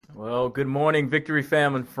Well, good morning, Victory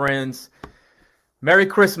Fam and friends. Merry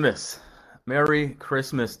Christmas. Merry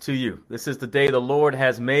Christmas to you. This is the day the Lord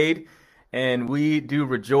has made, and we do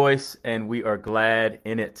rejoice and we are glad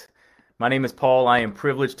in it. My name is Paul. I am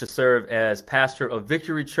privileged to serve as pastor of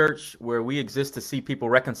Victory Church, where we exist to see people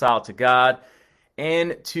reconciled to God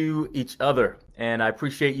and to each other. And I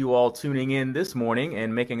appreciate you all tuning in this morning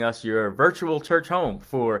and making us your virtual church home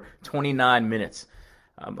for 29 minutes.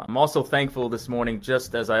 I'm also thankful this morning,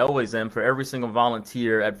 just as I always am, for every single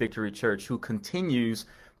volunteer at Victory Church who continues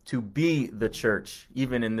to be the church,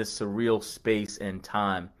 even in this surreal space and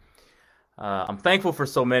time. I'm thankful for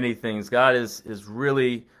so many things. God is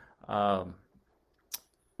really, God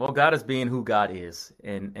is being who God is,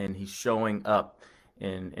 and He's showing up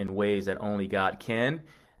in ways that only God can.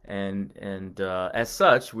 And as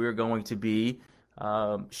such, we're going to be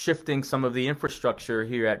shifting some of the infrastructure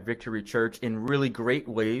here at Victory Church in really great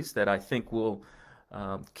ways that I think will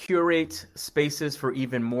curate spaces for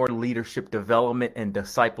even more leadership development and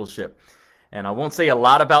discipleship. And I won't say a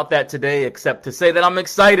lot about that today, except to say that I'm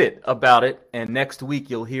excited about it. And next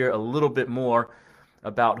week, you'll hear a little bit more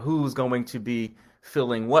about who's going to be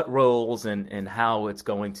filling what roles and how it's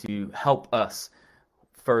going to help us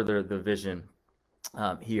further the vision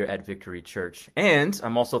here at Victory Church. And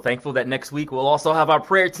I'm also thankful that next week we'll also have our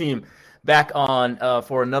prayer team back on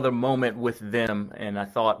for another moment with them. And I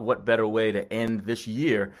thought, what better way to end this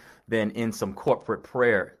year than in some corporate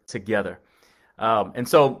prayer together. And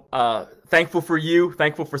so thankful for you,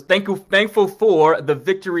 thankful for the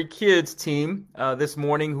Victory Kids team this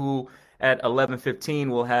morning, who at 11:15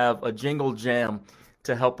 will have a jingle jam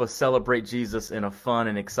to help us celebrate Jesus in a fun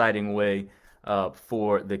and exciting way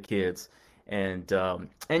for the kids. And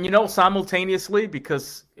simultaneously,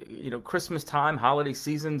 because Christmas time, holiday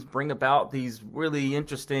seasons bring about these really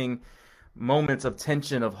interesting moments of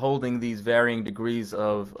tension, of holding these varying degrees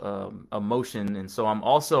of emotion. And so I'm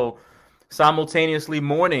also simultaneously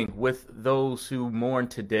mourning with those who mourn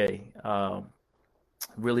today.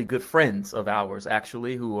 Really good friends of ours,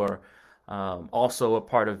 actually, who are also a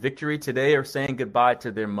part of Victory today, are saying goodbye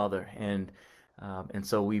to their mother. And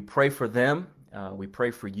so we pray for them. We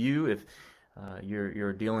pray for you if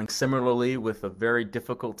you're dealing similarly with a very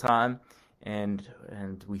difficult time, and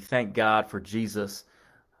we thank God for Jesus,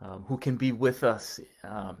 who can be with us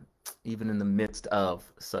even in the midst of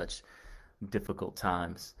such difficult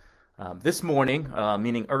times. This morning,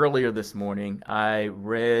 meaning earlier this morning, I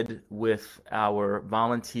read with our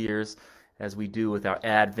volunteers, as we do with our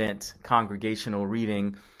Advent congregational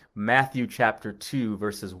reading, Matthew chapter 2,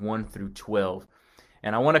 verses 1 through 12.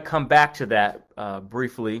 And I want to come back to that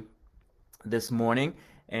briefly this morning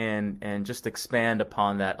and just expand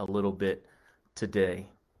upon that a little bit today.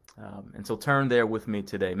 And so turn there with me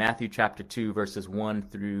today, Matthew chapter 2, verses 1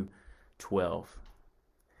 through 12.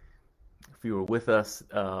 If you were with us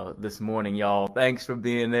this morning, y'all, thanks for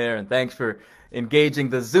being there, and thanks for engaging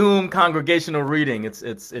the Zoom congregational reading.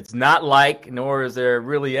 It's not like, nor is there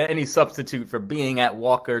really any substitute for being at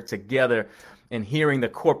Walker together and hearing the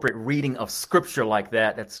corporate reading of Scripture like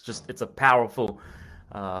that. It's a powerful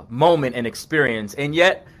moment and experience. And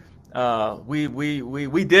yet, we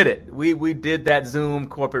did it. We did that Zoom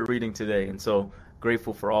corporate reading today, and so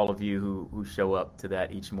grateful for all of you who show up to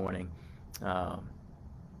that each morning,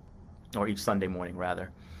 or each Sunday morning,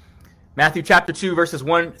 rather. Matthew chapter 2, verses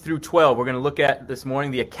 1 through 12. We're going to look at this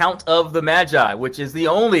morning the account of the Magi, which is the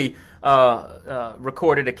only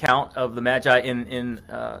recorded account of the Magi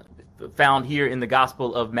found here in the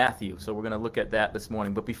Gospel of Matthew. So we're going to look at that this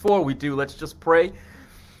morning. But before we do, let's just pray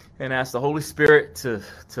and ask the Holy Spirit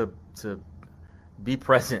to be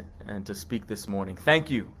present and to speak this morning. Thank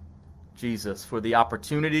you, Jesus, for the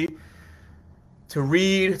opportunity to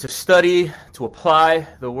read, to study, to apply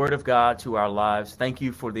the Word of God to our lives. Thank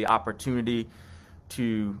you for the opportunity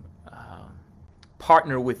to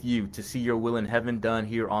partner with you to see your will in heaven done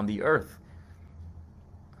here on the earth.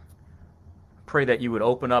 Pray that you would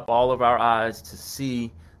open up all of our eyes to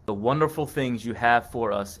see the wonderful things you have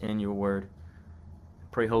for us in your Word.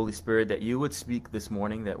 Pray, Holy Spirit, that you would speak this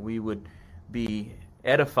morning, that we would be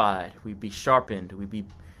edified, we'd be sharpened, we'd be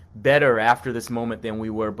better after this moment than we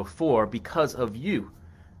were before because of you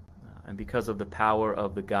and because of the power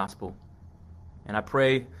of the gospel. And I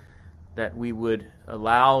pray that we would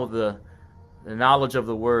allow the knowledge of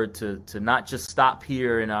the word to not just stop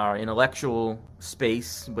here in our intellectual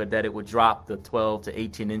space, but that it would drop the 12 to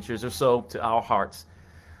 18 inches or so to our hearts,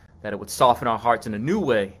 that it would soften our hearts in a new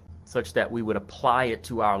way, such that we would apply it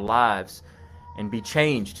to our lives and be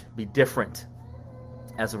changed, be different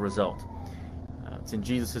as a result. It's in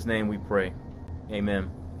Jesus' name we pray.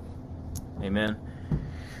 Amen. Amen.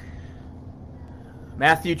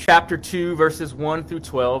 Matthew chapter 2, verses 1 through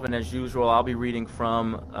 12, and as usual, I'll be reading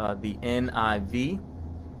from the NIV,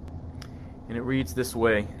 and it reads this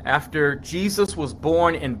way. After Jesus was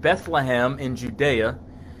born in Bethlehem in Judea,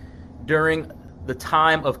 during the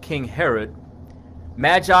time of King Herod,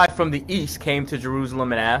 Magi from the east came to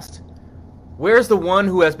Jerusalem and asked, "Where's the one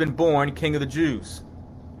who has been born King of the Jews?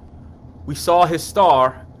 We saw his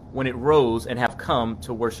star when it rose and have come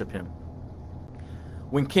to worship him."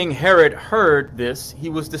 When King Herod heard this, he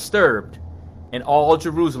was disturbed, and all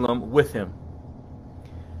Jerusalem with him.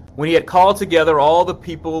 When he had called together all the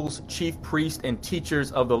people's chief priests and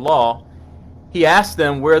teachers of the law, he asked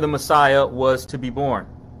them where the Messiah was to be born.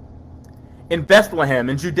 "In Bethlehem,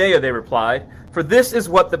 in Judea," they replied, "for this is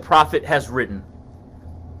what the prophet has written.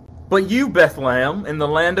 But you, Bethlehem, in the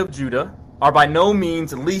land of Judah, are by no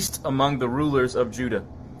means least among the rulers of Judah.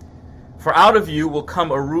 For out of you will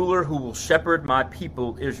come a ruler who will shepherd my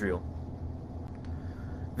people Israel."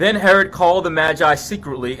 Then Herod called the Magi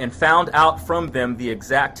secretly and found out from them the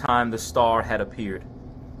exact time the star had appeared.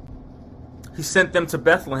 He sent them to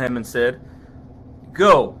Bethlehem and said,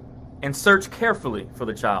 "Go and search carefully for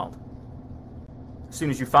the child. As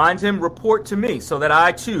soon as you find him, report to me, so that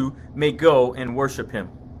I too may go and worship him."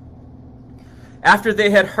 After they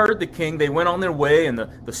had heard the king, they went on their way, and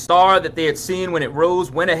the star that they had seen when it rose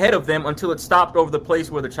went ahead of them until it stopped over the place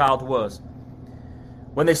where the child was.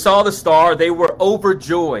 When they saw the star, they were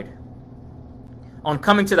overjoyed. On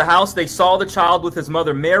coming to the house, they saw the child with his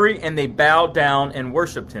mother Mary, and they bowed down and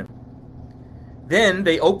worshipped him. Then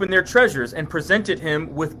they opened their treasures and presented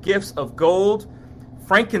him with gifts of gold,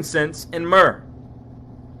 frankincense, and myrrh.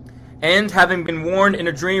 And having been warned in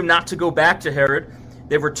a dream not to go back to Herod,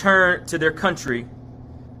 they returned to their country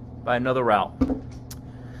by another route.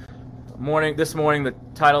 This morning, the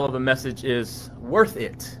title of the message is Worth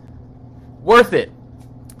It. Worth It.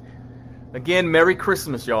 Again, Merry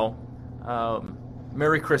Christmas, y'all.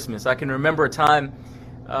 Merry Christmas. I can remember a time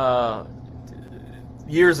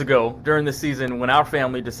years ago during the season when our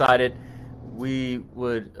family decided we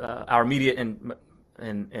would, our immediate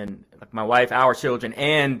and my wife, our children,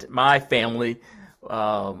 and my family,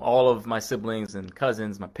 all of my siblings and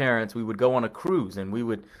cousins, my parents, we would go on a cruise and we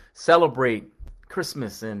would celebrate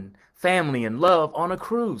Christmas and family and love on a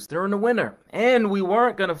cruise during the winter. And we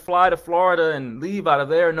weren't going to fly to Florida and leave out of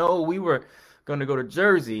there. No, we were going to go to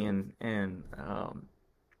Jersey and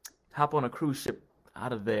hop on a cruise ship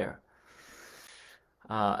out of there.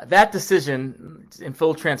 That decision, in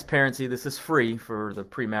full transparency, this is free for the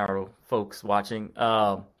premarital folks watching,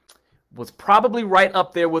 was probably right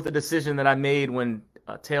up there with the decision that I made when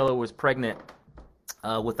Taylor was pregnant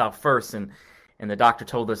with our first, and the doctor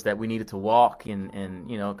told us that we needed to walk, and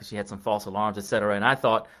because she had some false alarms, etc. And I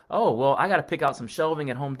thought, oh, well, I got to pick out some shelving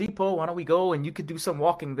at Home Depot. Why don't we go and you could do some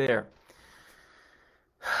walking there?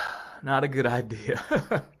 Not a good idea.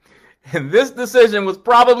 And this decision was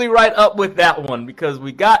probably right up with that one, because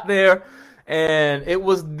we got there and it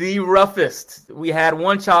was the roughest. We had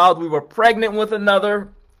one child, we were pregnant with another.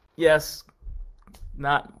 Yes,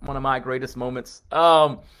 not one of my greatest moments.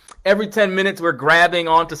 Every 10 minutes we're grabbing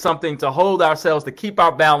onto something to hold ourselves, to keep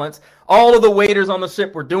our balance. All of the waiters on the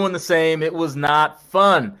ship were doing the same. It was not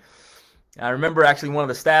fun. I remember actually one of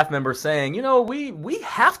the staff members saying, we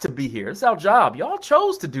have to be here. It's our job. Y'all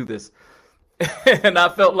chose to do this. And I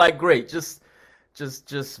felt like, great, just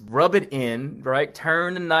rub it in, right?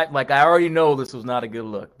 Turn the knife. Like, I already know this was not a good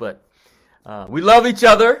look, but we love each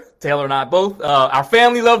other, Taylor and I both. Our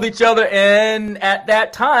family loved each other, and at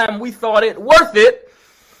that time, we thought it worth it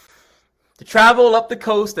to travel up the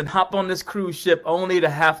coast and hop on this cruise ship, only to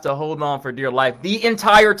have to hold on for dear life the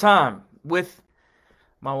entire time with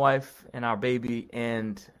my wife and our baby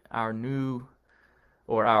and our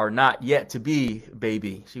not yet to be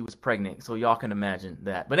baby. She was pregnant, so y'all can imagine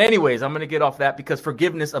that. But anyways, I'm going to get off that because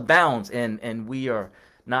forgiveness abounds, and we are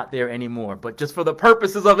not there anymore. But just for the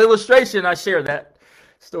purposes of illustration, I share that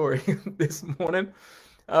story this morning.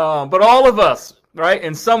 But all of us, right,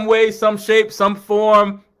 in some way, some shape, some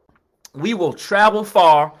form, we will travel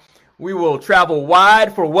far. We will travel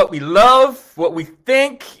wide for what we love, what we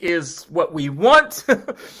think is what we want,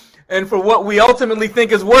 and for what we ultimately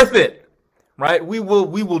think is worth it. Right? We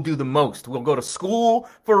will do the most. We'll go to school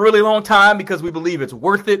for a really long time because we believe it's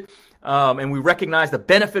worth it. And we recognize the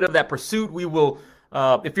benefit of that pursuit. We will,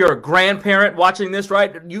 if you're a grandparent watching this,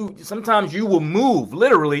 right, sometimes you will move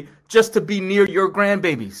literally just to be near your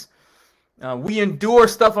grandbabies. We endure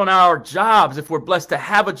stuff on our jobs if we're blessed to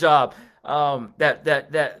have a job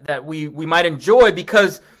that we might enjoy,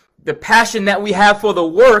 because the passion that we have for the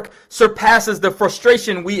work surpasses the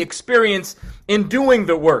frustration we experience in doing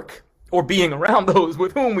the work or being around those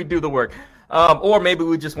with whom we do the work. Or maybe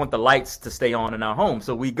we just want the lights to stay on in our home.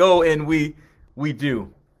 So we go and we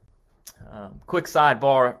do. Quick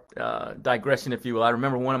sidebar, digression, if you will. I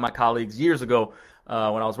remember one of my colleagues years ago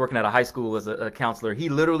when I was working at a high school as a counselor. He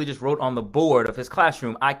literally just wrote on the board of his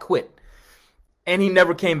classroom, "I quit." And he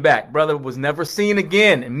never came back. Brother was never seen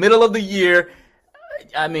again. In the middle of the year,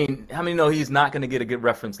 I mean, how many know he's not going to get a good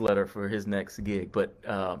reference letter for his next gig? But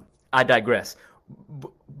I digress.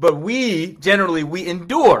 But we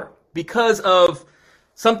endure because of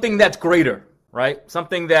something that's greater, right?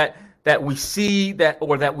 Something that we see,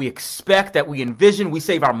 that we expect, that we envision. We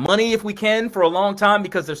save our money if we can for a long time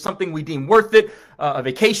because there's something we deem worth it. A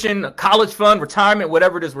vacation, a college fund, retirement,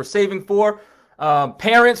 whatever it is we're saving for.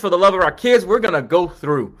 Parents, for the love of our kids, we're going to go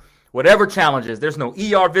through whatever challenges. There's no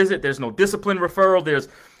ER visit. There's no discipline referral. There's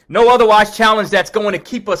no otherwise challenge that's going to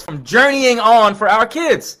keep us from journeying on for our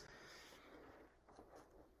kids.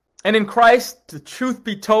 And in Christ, the truth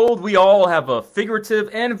be told, we all have a figurative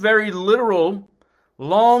and very literal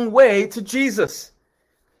long way to Jesus.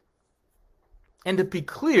 And to be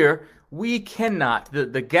clear, we cannot,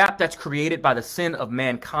 the gap that's created by the sin of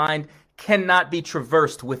mankind cannot be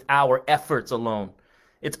traversed with our efforts alone.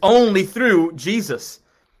 It's only through Jesus.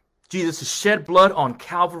 Jesus' shed blood on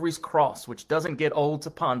Calvary's cross, which doesn't get old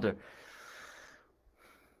to ponder.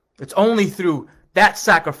 It's only through that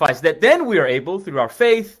sacrifice that then we are able, through our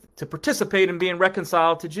faith, to participate in being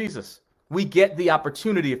reconciled to Jesus. We get the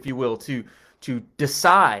opportunity, if you will, to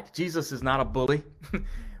decide. Jesus is not a bully.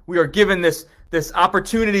 We are given this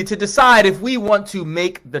opportunity to decide if we want to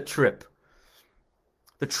make the trip.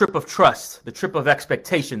 The trip of trust, the trip of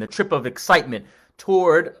expectation, the trip of excitement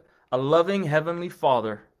toward a loving Heavenly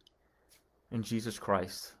Father in Jesus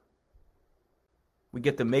Christ. We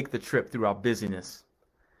get to make the trip through our busyness.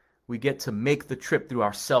 We get to make the trip through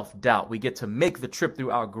our self-doubt. We get to make the trip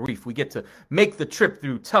through our grief. We get to make the trip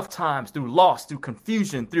through tough times, through loss, through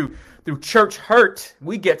confusion, through church hurt.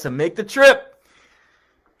 We get to make the trip.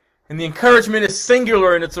 And the encouragement is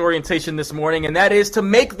singular in its orientation this morning, and that is to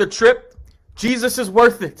make the trip. Jesus is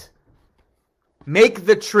worth it. Make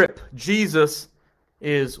the trip. Jesus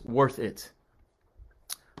is worth it.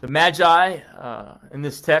 The Magi in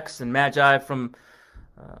this text, and Magi from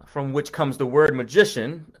which comes the word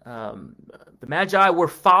magician, the Magi were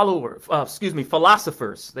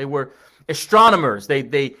philosophers. They were astronomers.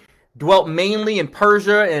 They dwelt mainly in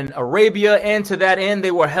Persia and Arabia, and to that end,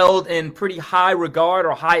 they were held in pretty high regard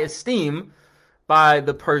or high esteem by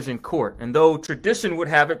the Persian court. And though tradition would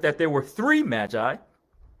have it that there were 3 Magi,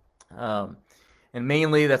 and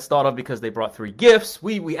mainly that's thought of because they brought 3 gifts,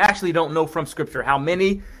 we actually don't know from Scripture how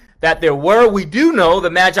many that there were. We do know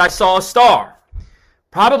the Magi saw a star.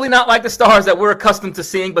 Probably not like the stars that we're accustomed to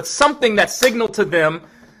seeing, but something that signaled to them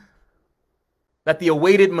that the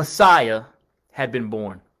awaited Messiah had been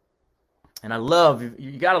born. And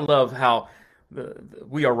you got to love how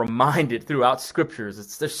we are reminded throughout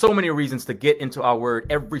Scriptures. There's so many reasons to get into our word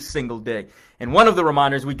every single day. And one of the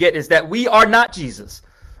reminders we get is that we are not Jesus.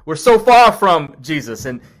 We're so far from Jesus.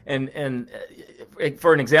 And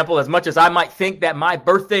for an example, as much as I might think that my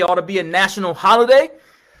birthday ought to be a national holiday,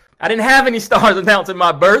 I didn't have any stars announcing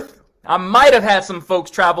my birth. I might have had some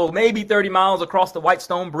folks travel maybe 30 miles across the White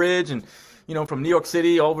Stone Bridge and, from New York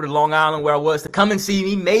City over to Long Island where I was to come and see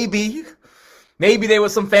me. Maybe there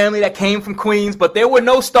was some family that came from Queens, but there were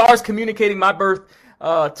no stars communicating my birth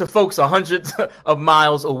to folks hundreds of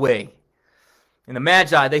miles away. And the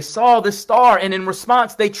Magi, they saw this star, and in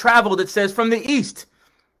response, they traveled, it says, from the east.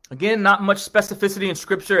 Again, not much specificity in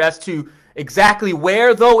Scripture as to exactly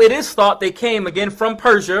where, though it is thought they came, again, from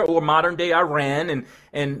Persia or modern-day Iran,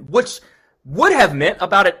 and which would have meant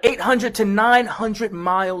about an 800 to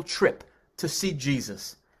 900-mile trip to see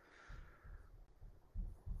Jesus.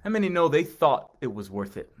 How many know they thought it was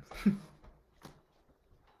worth it?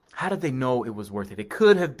 How did they know it was worth it? It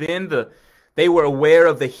could have been they were aware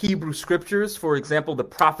of the Hebrew Scriptures. For example, the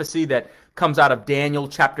prophecy that comes out of Daniel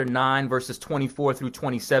chapter 9, verses 24 through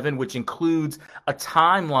 27, which includes a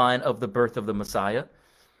timeline of the birth of the Messiah.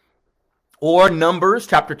 Or Numbers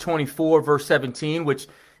chapter 24, verse 17, which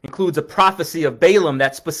includes a prophecy of Balaam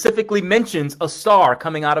that specifically mentions a star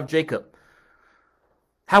coming out of Jacob.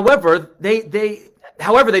 However,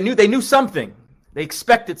 they knew something. They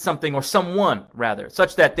expected something, or someone rather,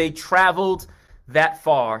 such that they traveled that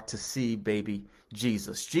far to see baby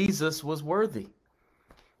Jesus. Jesus was worthy,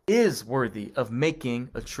 is worthy of making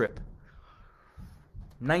a trip.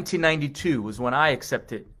 1992 was when I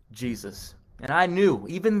accepted Jesus. And I knew,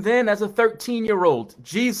 even then as a 13-year-old,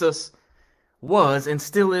 Jesus was and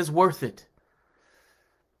still is worth it.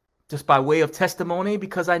 Just by way of testimony,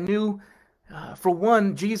 because I knew, for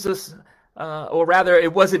one, Jesus or rather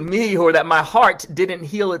it wasn't me, or that my heart didn't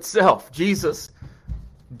heal itself. Jesus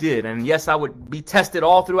did. And yes, I would be tested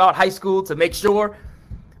all throughout high school to make sure,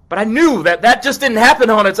 but I knew that that just didn't happen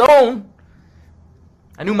on its own.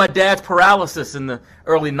 I knew my dad's paralysis in the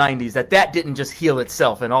early 90s, that didn't just heal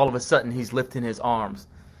itself and all of a sudden he's lifting his arms.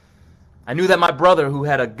 I knew that my brother, who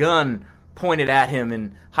had a gun pointed at him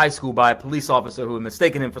in high school by a police officer who had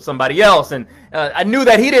mistaken him for somebody else, and I knew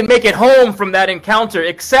that he didn't make it home from that encounter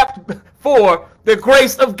except for the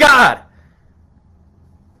grace of God.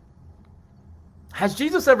 Has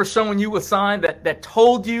Jesus ever shown you a sign that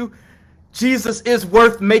told you Jesus is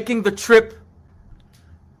worth making the trip?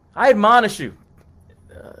 I admonish you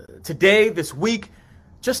today, this week,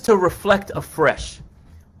 just to reflect afresh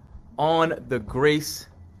on the grace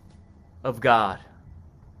of God.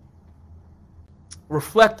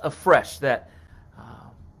 Reflect afresh that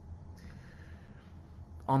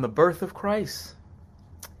on the birth of Christ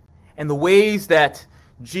and the ways that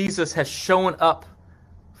Jesus has shown up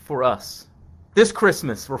for us. This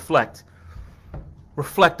Christmas, reflect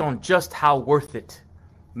on just how worth it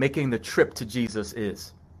making the trip to Jesus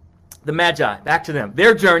is. The Magi, back to them.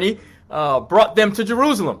 Their journey brought them to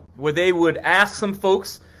Jerusalem, where they would ask some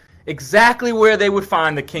folks exactly where they would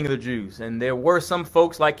find the King of the Jews. And there were some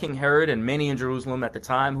folks like King Herod and many in Jerusalem at the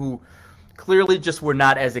time who clearly just were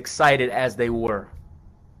not as excited as they were.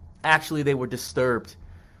 Actually, they were disturbed,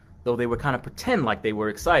 though they would kind of pretend like they were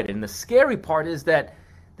excited. And the scary part is that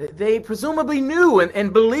they presumably knew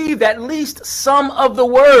and believed at least some of the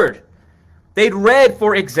word. They'd read,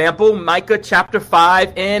 for example, Micah chapter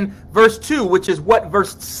 5 and verse 2, which is what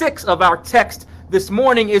verse 6 of our text this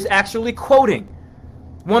morning is actually quoting.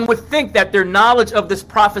 One would think that their knowledge of this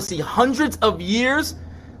prophecy hundreds of years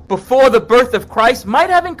before the birth of Christ might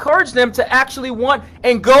have encouraged them to actually want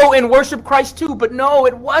and go and worship Christ too, but no,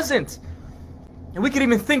 it wasn't. And we could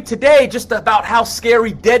even think today just about how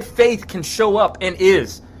scary dead faith can show up and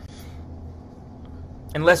is.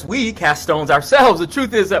 Unless we cast stones ourselves. The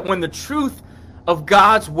truth is that when the truth of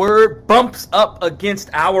God's word bumps up against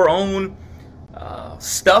our own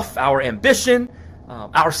stuff, our ambition,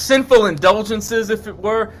 our sinful indulgences, if it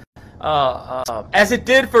were, as it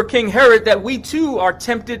did for King Herod, that we too are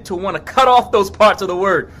tempted to want to cut off those parts of the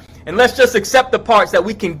word. And let's just accept the parts that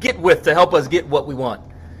we can get with to help us get what we want.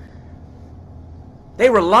 They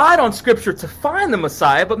relied on Scripture to find the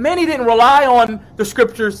Messiah, but many didn't rely on the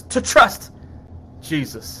Scriptures to trust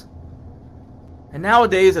Jesus. And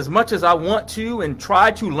nowadays, as much as I want to and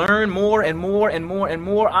try to learn more and more and more and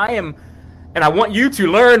more, and I want you to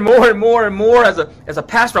learn more and more and more as a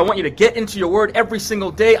pastor. I want you to get into your word every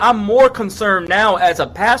single day. I'm more concerned now as a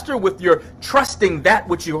pastor with your trusting that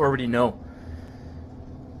which you already know.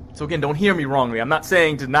 So again, don't hear me wrongly. I'm not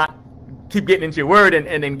saying to not keep getting into your word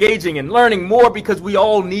and engaging and learning more, because we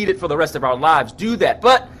all need it for the rest of our lives. Do that.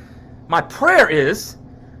 But my prayer is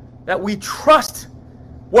that we trust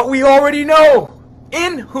what we already know,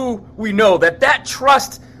 in who we know, that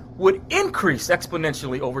trust would increase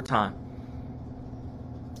exponentially over time.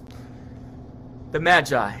 The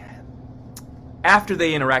Magi, after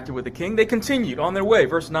they interacted with the king, they continued on their way.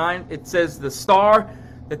 Verse 9, it says, the star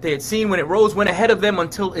that they had seen when it rose went ahead of them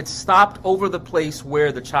until it stopped over the place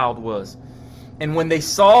where the child was. And when they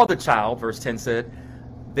saw the child, verse 10 said,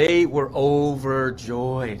 they were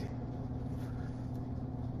overjoyed.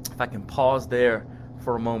 If I can pause there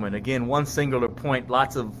for a moment. Again, one singular point,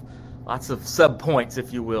 lots of sub-points,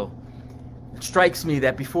 if you will. It strikes me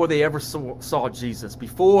that before they ever saw Jesus,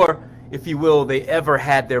 before, if you will, they ever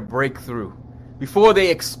had their breakthrough, before they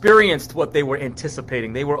experienced what they were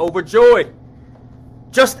anticipating, they were overjoyed.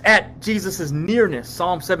 Just at Jesus' nearness,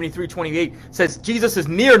 Psalm 73:28 says, Jesus'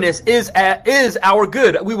 nearness is our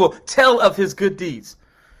good. We will tell of his good deeds.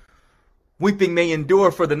 Weeping may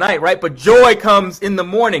endure for the night, right? But joy comes in the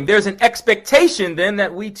morning. There's an expectation then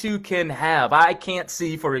that we too can have. I can't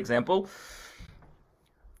see, for example,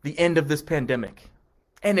 the end of this pandemic.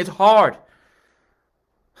 And it's hard.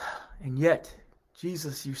 And yet,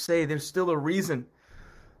 Jesus, you say there's still a reason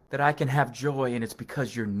that I can have joy, and it's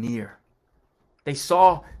because you're near. They just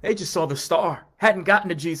saw the star, hadn't gotten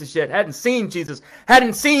to Jesus yet, hadn't seen Jesus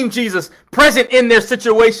present in their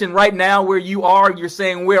situation right now where you are. You're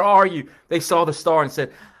saying, where are you? They saw the star and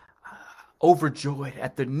said, overjoyed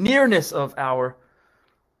at the nearness of our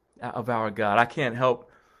God. I can't help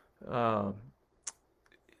a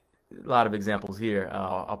lot of examples here.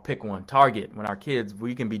 I'll pick one. Target. When our kids,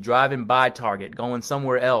 we can be driving by Target, going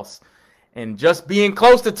somewhere else, and just being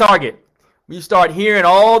close to Target, you start hearing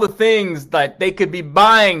all the things that they could be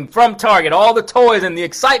buying from Target, all the toys, and the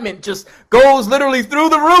excitement just goes literally through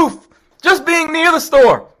the roof, just being near the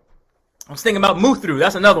store. I was thinking about Move Through.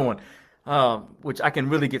 That's another one. which I can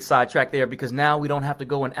really get sidetracked there because now we don't have to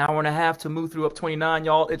go an hour and a half to move through up 29,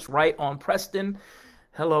 y'all. It's right on Preston.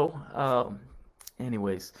 Hello.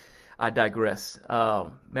 Anyways, I digress.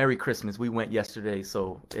 Merry Christmas. We went yesterday,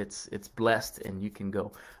 so it's blessed, and you can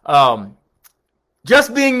go.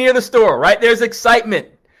 Just being near the store, right? There's excitement.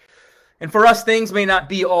 And for us, things may not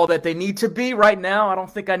be all that they need to be right now. I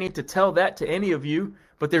don't think I need to tell that to any of you,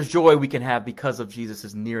 but there's joy we can have because of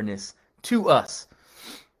Jesus' nearness to us.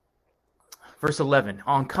 Verse 11,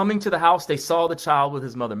 on coming to the house, they saw the child with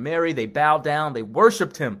his mother Mary. They bowed down, they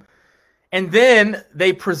worshiped him. And then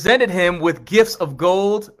they presented him with gifts of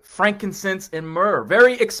gold, frankincense, and myrrh.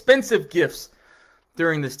 Very expensive gifts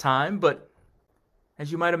during this time, but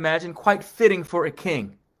as you might imagine, quite fitting for a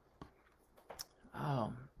king.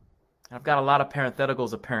 I've got a lot of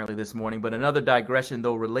parentheticals apparently this morning, but another digression,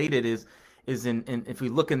 though related, is in if we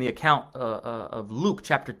look in the account of Luke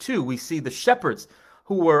chapter 2, we see the shepherds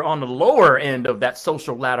who were on the lower end of that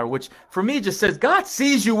social ladder, which for me just says God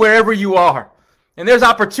sees you wherever you are. And there's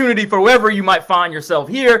opportunity for wherever you might find yourself.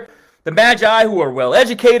 Here, the Magi who are well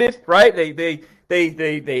educated, right?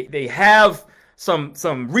 They have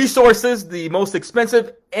some resources, the most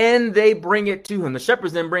expensive, and they bring it to him. The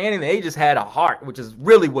shepherds didn't bring anything. They just had a heart, which is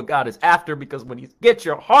really what God is after, because when he gets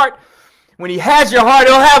your heart, when he has your heart,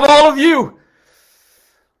 he'll have all of you.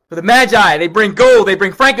 But the Magi, they bring gold, they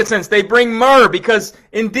bring frankincense, they bring myrrh, because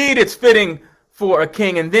indeed it's fitting for a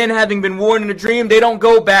king. And then, having been warned in a dream, they don't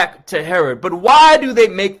go back to Herod. But why do they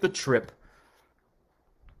make the trip?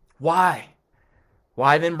 Why?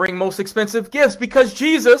 Why then bring most expensive gifts? Because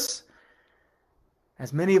Jesus,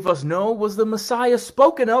 as many of us know, was the Messiah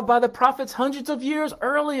spoken of by the prophets hundreds of years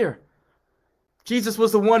earlier. Jesus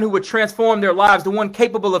was the one who would transform their lives, the one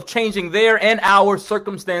capable of changing their and our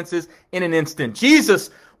circumstances in an instant. Jesus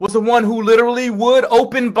was the one who literally would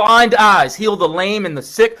open blind eyes, heal the lame and the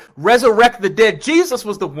sick, resurrect the dead. Jesus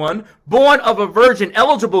was the one born of a virgin,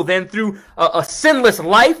 eligible then through a sinless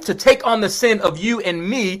life to take on the sin of you and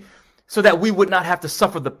me so that we would not have to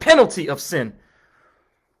suffer the penalty of sin.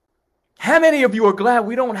 How many of you are glad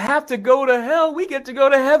we don't have to go to hell? We get to go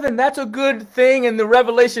to heaven. That's a good thing, and the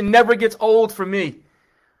revelation never gets old for me.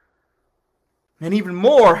 And even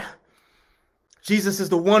more, Jesus is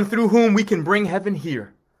the one through whom we can bring heaven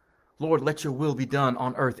here. Lord, let your will be done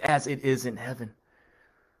on earth as it is in heaven.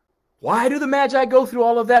 Why do the Magi go through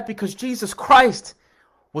all of that? Because Jesus Christ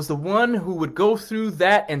was the one who would go through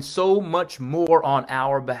that and so much more on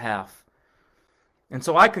our behalf. And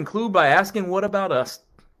so I conclude by asking, what about us?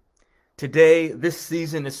 Today, this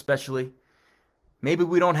season especially, maybe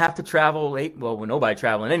we don't have to travel nobody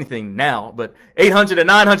traveling anything now, but 800 to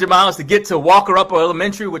 900 miles to get to Walker Upper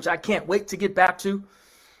Elementary, which I can't wait to get back to.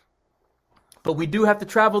 But we do have to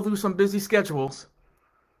travel through some busy schedules.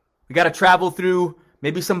 We got to travel through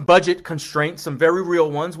maybe some budget constraints, some very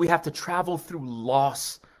real ones. We have to travel through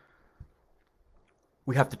loss.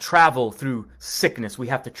 We have to travel through sickness. We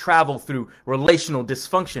have to travel through relational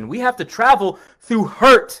dysfunction. We have to travel through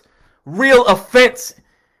hurt, real offense,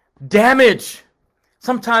 damage,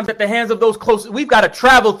 sometimes at the hands of those closest. We've got to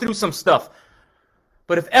travel through some stuff.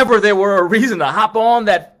 But if ever there were a reason to hop on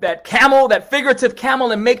that camel, that figurative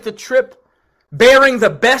camel, and make the trip, bearing the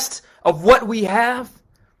best of what we have,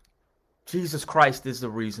 Jesus Christ is the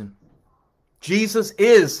reason. Jesus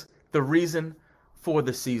is the reason for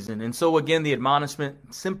the season. And so again, the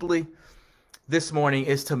admonishment simply this morning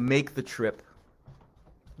is to make the trip.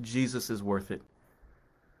 Jesus is worth it.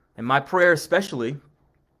 And my prayer, especially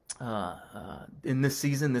in this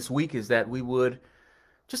season, this week, is that we would,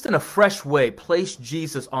 just in a fresh way, place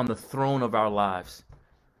Jesus on the throne of our lives,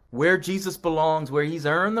 where Jesus belongs, where he's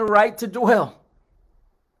earned the right to dwell.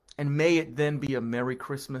 And may it then be a Merry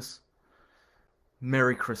Christmas.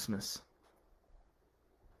 Merry Christmas.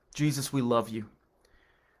 Jesus, we love you.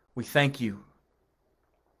 We thank you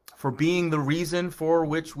for being the reason for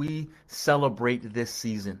which we celebrate this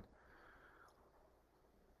season.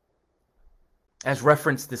 As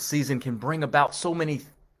referenced, this season can bring about so many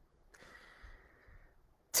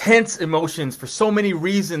tense emotions for so many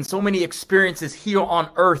reasons, so many experiences here on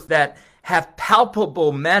earth that have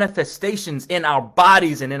palpable manifestations in our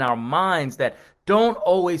bodies and in our minds that don't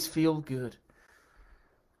always feel good.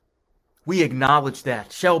 We acknowledge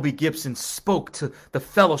that. Shelby Gibson spoke to the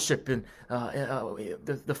fellowship and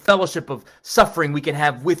the fellowship of suffering we can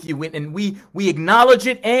have with you, and we acknowledge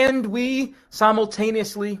it, and we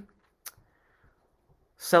simultaneously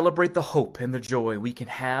celebrate the hope and the joy we can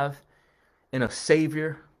have in a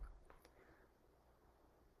Savior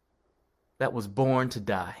that was born to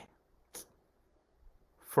die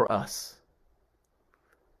for us.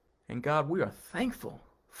 And God, we are thankful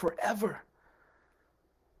forever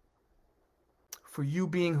for you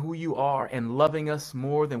being who you are and loving us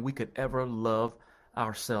more than we could ever love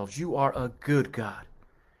ourselves. You are a good God.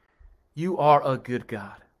 You are a good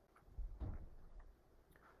God.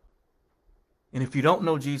 And if you don't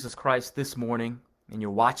know Jesus Christ this morning and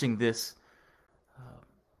you're watching this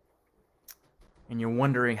and you're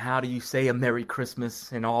wondering, how do you say a Merry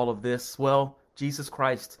Christmas and all of this? Well, Jesus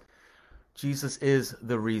Christ, Jesus is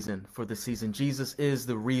the reason for the season. Jesus is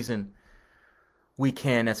the reason we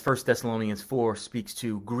can, as 1 Thessalonians 4 speaks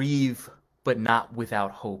to, grieve but not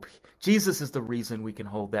without hope. Jesus is the reason we can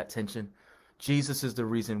hold that tension. Jesus is the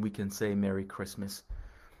reason we can say Merry Christmas.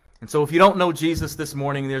 And so if you don't know Jesus this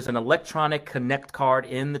morning, there's an electronic connect card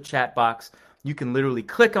in the chat box. You can literally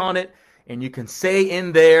click on it and you can say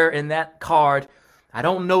in there, in that card, I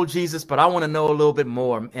don't know Jesus, but I want to know a little bit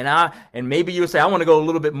more. And maybe you'll say, I want to go a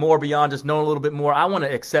little bit more beyond just knowing a little bit more. I want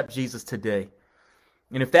to accept Jesus today.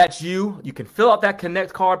 And if that's you, you can fill out that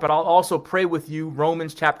connect card, but I'll also pray with you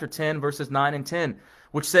Romans chapter 10, verses 9 and 10,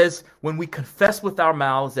 which says, when we confess with our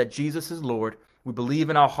mouths that Jesus is Lord, we believe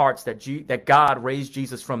in our hearts that God raised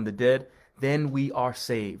Jesus from the dead, then we are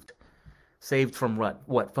saved. Saved from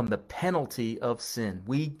what? From the penalty of sin.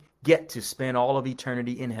 We get to spend all of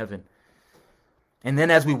eternity in heaven. And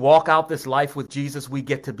then as we walk out this life with Jesus, we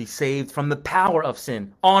get to be saved from the power of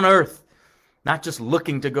sin on earth. Not just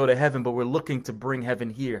looking to go to heaven, but we're looking to bring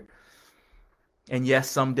heaven here. And yes,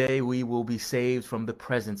 someday we will be saved from the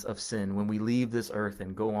presence of sin when we leave this earth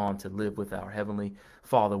and go on to live with our Heavenly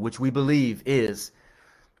Father, which we believe is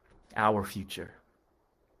our future.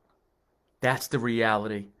 That's the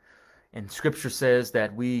reality. And Scripture says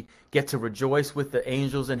that we get to rejoice with the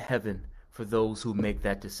angels in heaven for those who make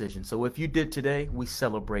that decision. So if you did today, we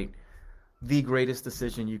celebrate the greatest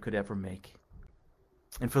decision you could ever make.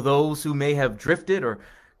 And for those who may have drifted or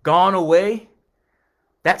gone away,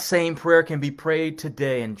 that same prayer can be prayed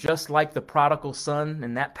today. And just like the prodigal son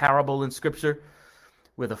in that parable in Scripture,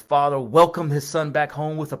 where the father welcomed his son back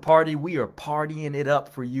home with a party, we are partying it up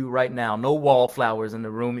for you right now. No wallflowers in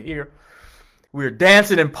the room here. We're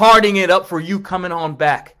dancing and partying it up for you coming on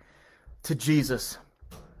back to Jesus,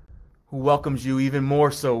 who welcomes you even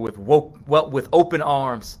more so with open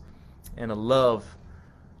arms and a love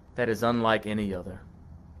that is unlike any other.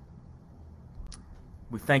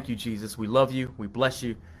 We thank you, Jesus. We love you. We bless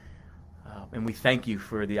you. And we thank you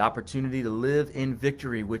for the opportunity to live in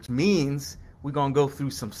victory, which means we're going to go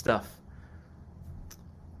through some stuff.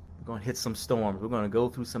 We're going to hit some storms. We're going to go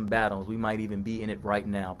through some battles. We might even be in it right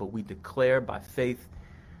now. But we declare by faith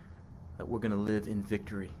that we're going to live in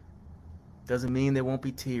victory. Doesn't mean there won't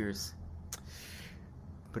be tears.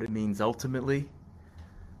 But it means ultimately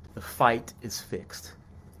the fight is fixed.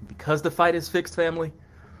 And because the fight is fixed, family,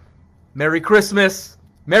 Merry Christmas.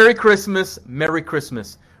 Merry Christmas. Merry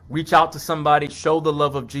Christmas. Reach out to somebody. Show the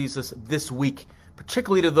love of Jesus this week,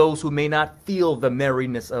 particularly to those who may not feel the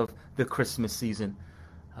merriness of the Christmas season.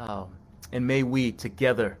 And may we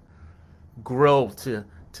together grow to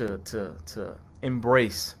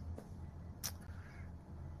embrace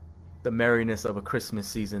the merriness of a Christmas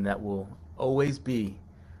season that will always be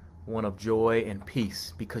one of joy and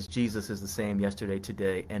peace, because Jesus is the same yesterday,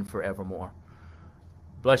 today, and forevermore.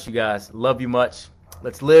 Bless you guys. Love you much.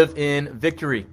 Let's live in victory.